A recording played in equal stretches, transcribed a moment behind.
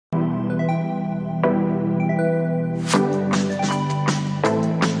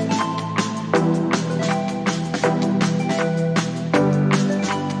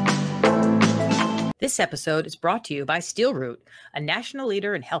This episode is brought to you by SteelRoot, a national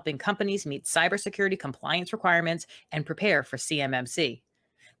leader in helping companies meet cybersecurity compliance requirements and prepare for CMMC.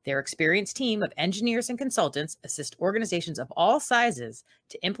 Their experienced team of engineers and consultants assist organizations of all sizes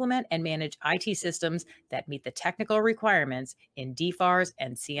to implement and manage IT systems that meet the technical requirements in DFARS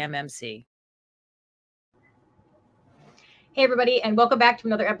and CMMC. Hey, everybody, and welcome back to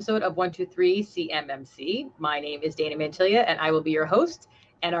another episode of 123 CMMC. My name is Dana Mantilia, and I will be your host.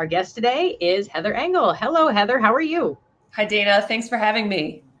 And our guest today is Heather Engel. Hello, Heather. How are you? Hi, Dana. Thanks for having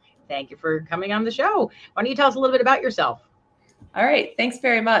me. Thank you for coming on the show. Why don't you tell us a little bit about yourself? All right. Thanks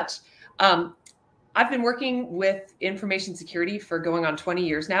very much. I've been working with information security for going on 20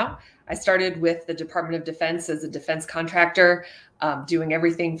 years now. I started with the Department of Defense as a defense contractor, doing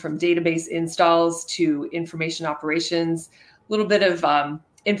everything from database installs to information operations, a little bit of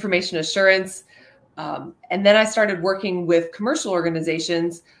information assurance. And then I started working with commercial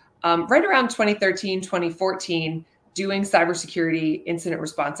organizations right around 2013, 2014, doing cybersecurity incident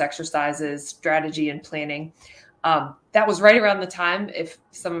response exercises, strategy, and planning. That was right around the time, if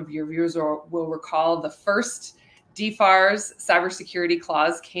some of your viewers will recall, the first DFARS cybersecurity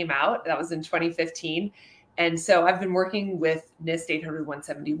clause came out. That was in 2015. And so I've been working with NIST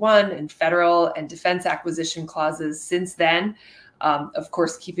 800-171 and federal and defense acquisition clauses since then. Of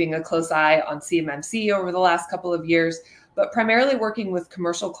course, keeping a close eye on CMMC over the last couple of years, but primarily working with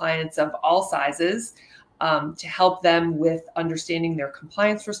commercial clients of all sizes to help them with understanding their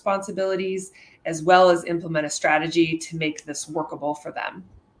compliance responsibilities, as well as implement a strategy to make this workable for them.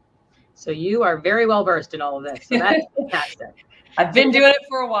 So you are very well versed in all of this. So that's fantastic. I've been doing it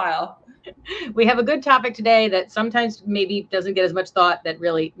for a while. We have a good topic today that sometimes maybe doesn't get as much thought that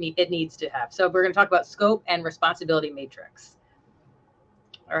really it needs to have. So we're going to talk about scope and responsibility matrix.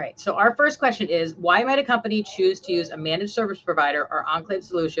 All right. So our first question is, why might a company choose to use a managed service provider or enclave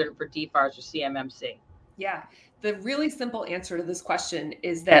solution for DFARS or CMMC? Yeah, the really simple answer to this question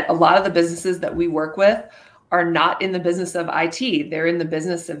is that a lot of the businesses that we work with are not in the business of IT. They're in the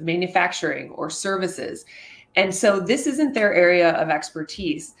business of manufacturing or services. And so this isn't their area of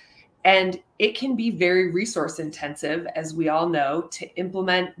expertise. And it can be very resource intensive, as we all know, to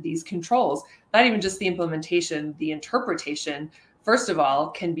implement these controls. Not even just the implementation, the interpretation, first of all,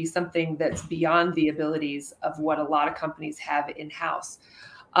 can be something that's beyond the abilities of what a lot of companies have in-house.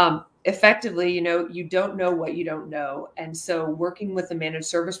 Effectively, you don't know what you don't know. And so working with a managed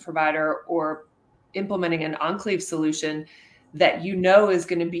service provider or implementing an enclave solution that is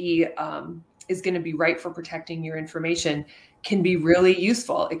going to be right for protecting your information can be really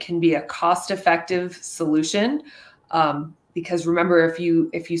useful. It can be a cost-effective solution. Because remember, if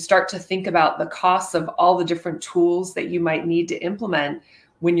you start to think about the costs of all the different tools that you might need to implement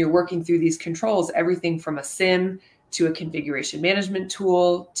when you're working through these controls, everything from a SIM to a configuration management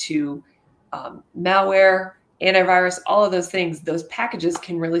tool to malware, antivirus, all of those things, those packages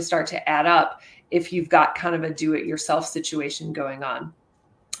can really start to add up if you've got kind of a do-it-yourself situation going on.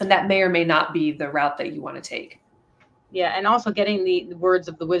 And that may or may not be the route that you want to take. Yeah, and also getting the words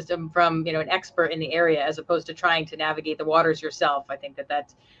of the wisdom from an expert in the area, as opposed to trying to navigate the waters yourself. I think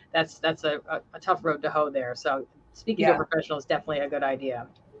that's a tough road to hoe there. So speaking to a professional is definitely a good idea.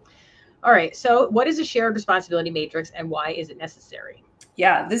 All right, so what is a shared responsibility matrix and why is it necessary?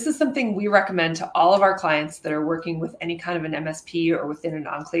 Yeah, this is something we recommend to all of our clients that are working with any kind of an MSP or within an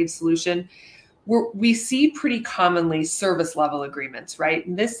enclave solution. We see pretty commonly service level agreements, right?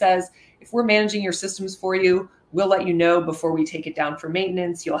 And this says, if we're managing your systems for you, we'll let you know before we take it down for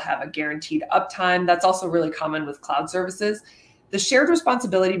maintenance. You'll have a guaranteed uptime. That's also really common with cloud services. The shared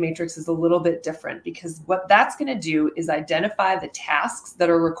responsibility matrix is a little bit different because what that's going to do is identify the tasks that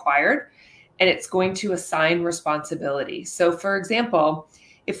are required, and it's going to assign responsibility. So for example,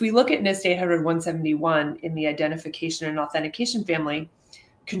 if we look at NIST 800-171 in the identification and authentication family,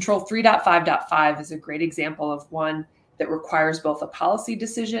 Control 3.5.5 is a great example of one that requires both a policy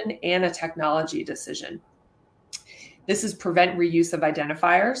decision and a technology decision. This is prevent reuse of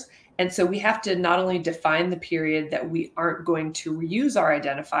identifiers. And so we have to not only define the period that we aren't going to reuse our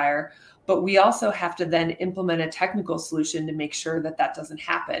identifier, but we also have to then implement a technical solution to make sure that that doesn't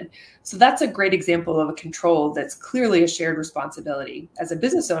happen. So that's a great example of a control that's clearly a shared responsibility. As a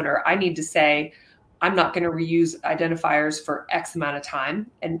business owner, I need to say, I'm not going to reuse identifiers for X amount of time.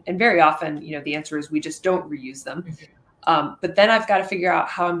 And very often, the answer is we just don't reuse them. But then I've got to figure out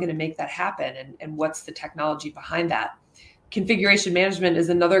how I'm going to make that happen and what's the technology behind that. Configuration management is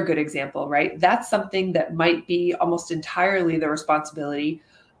another good example, right? That's something that might be almost entirely the responsibility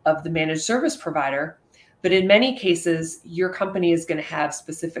of the managed service provider. But in many cases, your company is going to have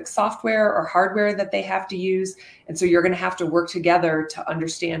specific software or hardware that they have to use. And so you're going to have to work together to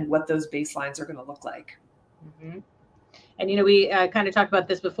understand what those baselines are going to look like. Mm-hmm. And, we kind of talked about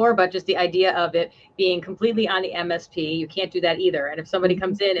this before, but just the idea of it being completely on the MSP, you can't do that either. And if somebody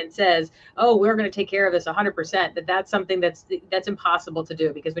comes in and says, oh, we're going to take care of this 100%, that's something that's impossible to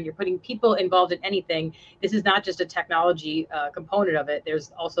do, because when you're putting people involved in anything, this is not just a technology component of it.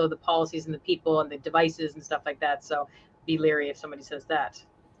 There's also the policies and the people and the devices and stuff like that. So be leery if somebody says that.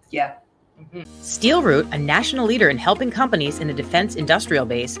 Yeah. SteelRoot, a national leader in helping companies in the defense industrial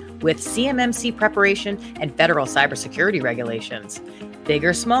base with CMMC preparation and federal cybersecurity regulations. Big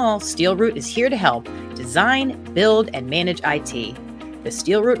or small, SteelRoot is here to help design, build, and manage IT. The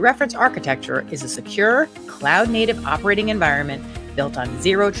SteelRoot reference architecture is a secure, cloud-native operating environment built on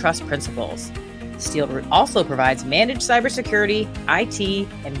zero trust principles. SteelRoot also provides managed cybersecurity, IT,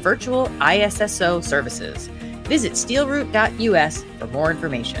 and virtual ISSO services. Visit steelroot.us for more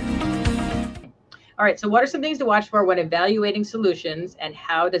information. All right, so what are some things to watch for when evaluating solutions, and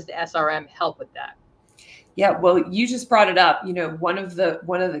how does the SRM help with that? Yeah, well, you just brought it up. One of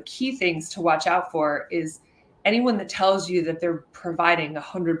the key things to watch out for is anyone that tells you that they're providing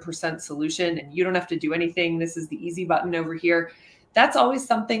 100% solution and you don't have to do anything. This is the easy button over here. That's always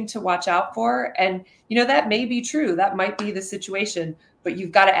something to watch out for. And, that may be true. That might be the situation, but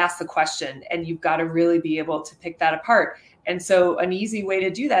you've got to ask the question and you've got to really be able to pick that apart. And so an easy way to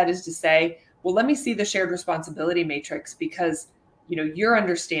do that is to say, well, let me see the shared responsibility matrix, because, your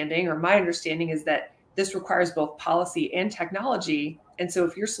understanding or my understanding is that this requires both policy and technology. And so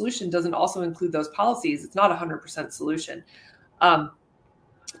if your solution doesn't also include those policies, it's not a 100% solution.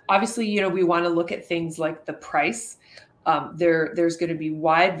 Obviously, we want to look at things like the price. There's going to be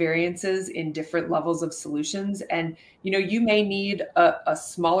wide variances in different levels of solutions. And, you may need a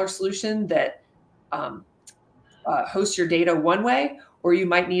smaller solution that hosts your data one way, or you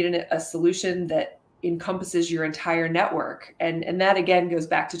might need a solution that encompasses your entire network. And that, again, goes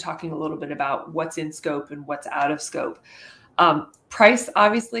back to talking a little bit about what's in scope and what's out of scope. Price,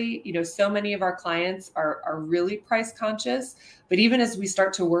 obviously, so many of our clients are really price conscious. But even as we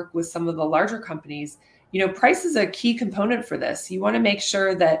start to work with some of the larger companies, price is a key component for this. You want to make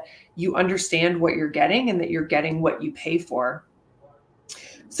sure that you understand what you're getting and that you're getting what you pay for.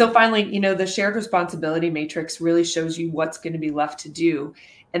 So finally, the shared responsibility matrix really shows you what's going to be left to do.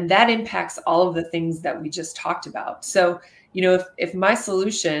 And that impacts all of the things that we just talked about. So, if my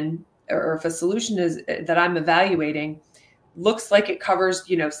solution, or if a solution is that I'm evaluating looks like it covers,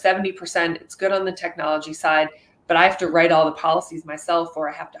 70%, it's good on the technology side, but I have to write all the policies myself, or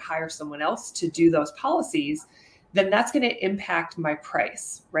I have to hire someone else to do those policies, then that's going to impact my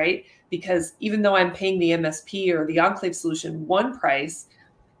price, right? Because even though I'm paying the MSP or the Enclave solution one price,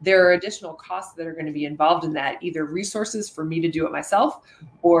 there are additional costs that are going to be involved in that, either resources for me to do it myself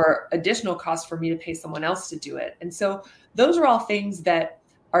or additional costs for me to pay someone else to do it. And so those are all things that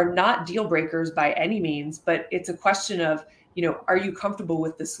are not deal breakers by any means, but it's a question of, are you comfortable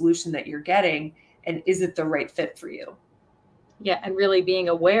with the solution that you're getting, and is it the right fit for you? Yeah, and really being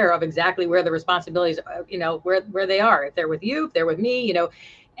aware of exactly where the responsibilities, where they are, if they're with you, if they're with me,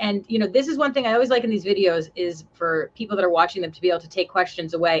 And, this is one thing I always like in these videos is for people that are watching them to be able to take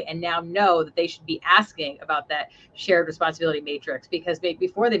questions away and now know that they should be asking about that shared responsibility matrix, because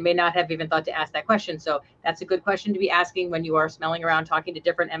before they may not have even thought to ask that question. So that's a good question to be asking when you are smelling around, talking to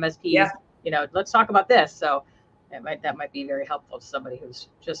different MSPs. Yeah. Let's talk about this. So that might be very helpful to somebody who's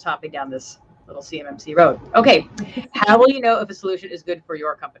just hopping down this little CMMC road. Okay. How will you know if a solution is good for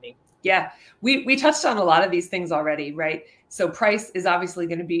your company? Yeah, we touched on a lot of these things already, right? So price is obviously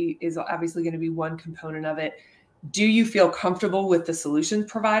going to be one component of it. Do you feel comfortable with the solutions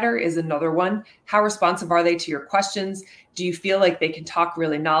provider is another one. How responsive are they to your questions? Do you feel like they can talk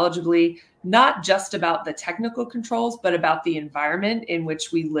really knowledgeably, not just about the technical controls, but about the environment in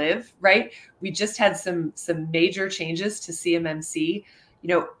which we live, right? We just had some major changes to CMMC.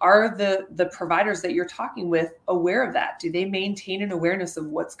 Are the providers that you're talking with aware of that? Do they maintain an awareness of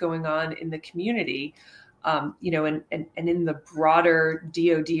what's going on in the community, and in the broader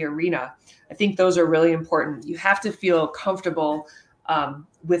DoD arena? I think those are really important. You have to feel comfortable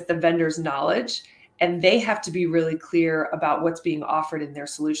with the vendor's knowledge, and they have to be really clear about what's being offered in their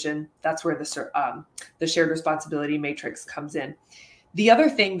solution. That's where the shared responsibility matrix comes in. The other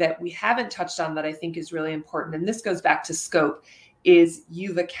thing that we haven't touched on that I think is really important, and this goes back to scope, is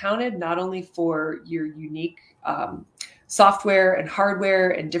you've accounted not only for your unique software and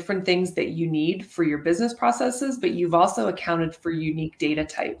hardware and different things that you need for your business processes, but you've also accounted for unique data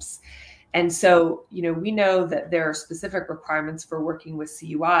types. And so, we know that there are specific requirements for working with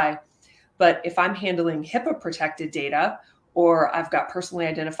CUI, But if I'm handling HIPAA protected data, or I've got personally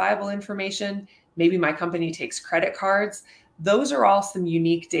identifiable information, maybe my company takes credit cards, those are all some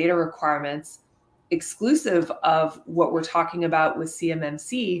unique data requirements exclusive of what we're talking about with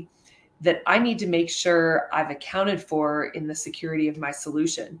CMMC that I need to make sure I've accounted for in the security of my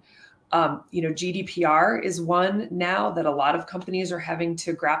solution. GDPR is one now that a lot of companies are having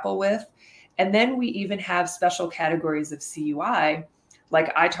to grapple with. And then we even have special categories of CUI,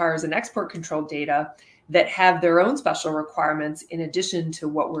 like ITARs and export control data, that have their own special requirements in addition to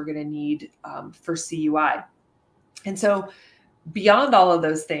what we're going to need for CUI. And so beyond all of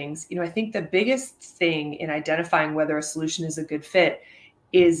those things, I think the biggest thing in identifying whether a solution is a good fit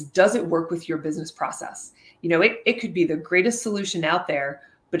is, does it work with your business process? It could be the greatest solution out there,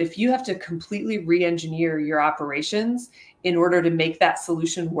 but if you have to completely re-engineer your operations in order to make that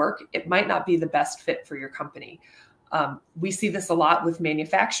solution work, it might not be the best fit for your company. We see this a lot with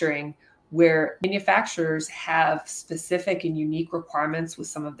manufacturing, where manufacturers have specific and unique requirements with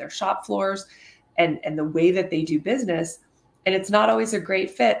some of their shop floors and the way that they do business. And it's not always a great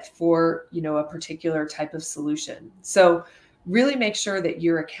fit for, a particular type of solution. So really make sure that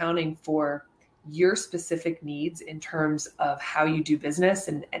you're accounting for your specific needs in terms of how you do business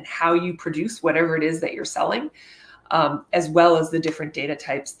and how you produce whatever it is that you're selling, as well as the different data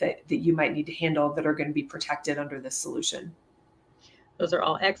types that you might need to handle that are going to be protected under this solution. Those are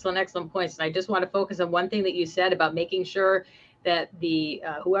all excellent points. And I just want to focus on one thing that you said about making sure that the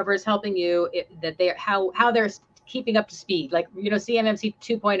whoever is helping you, that they how they're keeping up to speed, like, CMMC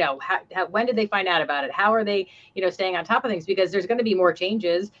 2.0, when did they find out about it? How are they, staying on top of things? Because there's going to be more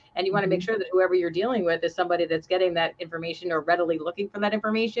changes, and you want to make sure that whoever you're dealing with is somebody that's getting that information or readily looking for that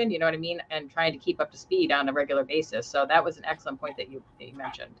information, and trying to keep up to speed on a regular basis. So that was an excellent point that you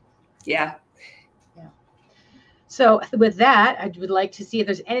mentioned. Yeah. So with that, I would like to see if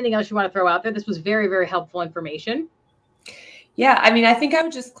there's anything else you want to throw out there. This was very, very helpful information. Yeah, I think I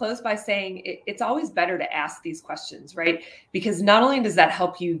would just close by saying it's always better to ask these questions, right? Because not only does that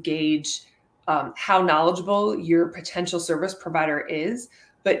help you gauge how knowledgeable your potential service provider is,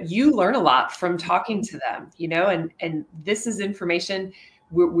 but you learn a lot from talking to them, and this is information.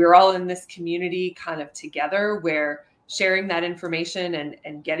 We're all in this community kind of together, where sharing that information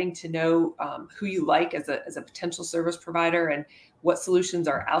and getting to know who you like as a potential service provider and what solutions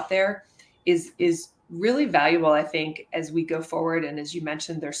are out there is really valuable, I think, as we go forward. And as you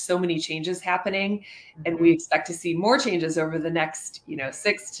mentioned, there's so many changes happening, and we expect to see more changes over the next,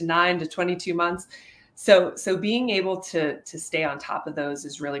 6 to 9 to 22 months. So being able to stay on top of those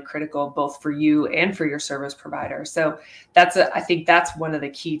is really critical, both for you and for your service provider. So I think that's one of the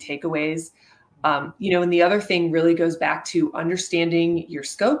key takeaways. And the other thing really goes back to understanding your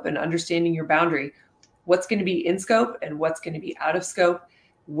scope and understanding your boundary. What's going to be in scope and what's going to be out of scope?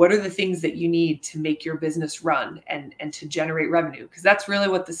 What are the things that you need to make your business run and to generate revenue? Because that's really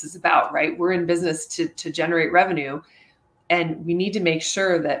what this is about, right? We're in business to generate revenue, and we need to make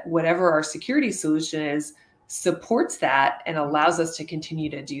sure that whatever our security solution is supports that and allows us to continue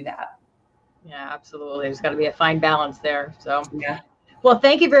to do that. Yeah, absolutely. There's got to be a fine balance there. So yeah. Well,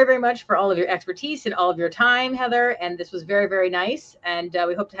 thank you very, very much for all of your expertise and all of your time, Heather. And this was very, very nice. And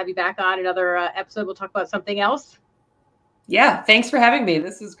we hope to have you back on another episode. We'll talk about something else. Yeah, thanks for having me.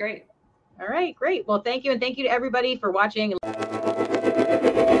 This was great. All right, great. Well, thank you. And thank you to everybody for watching.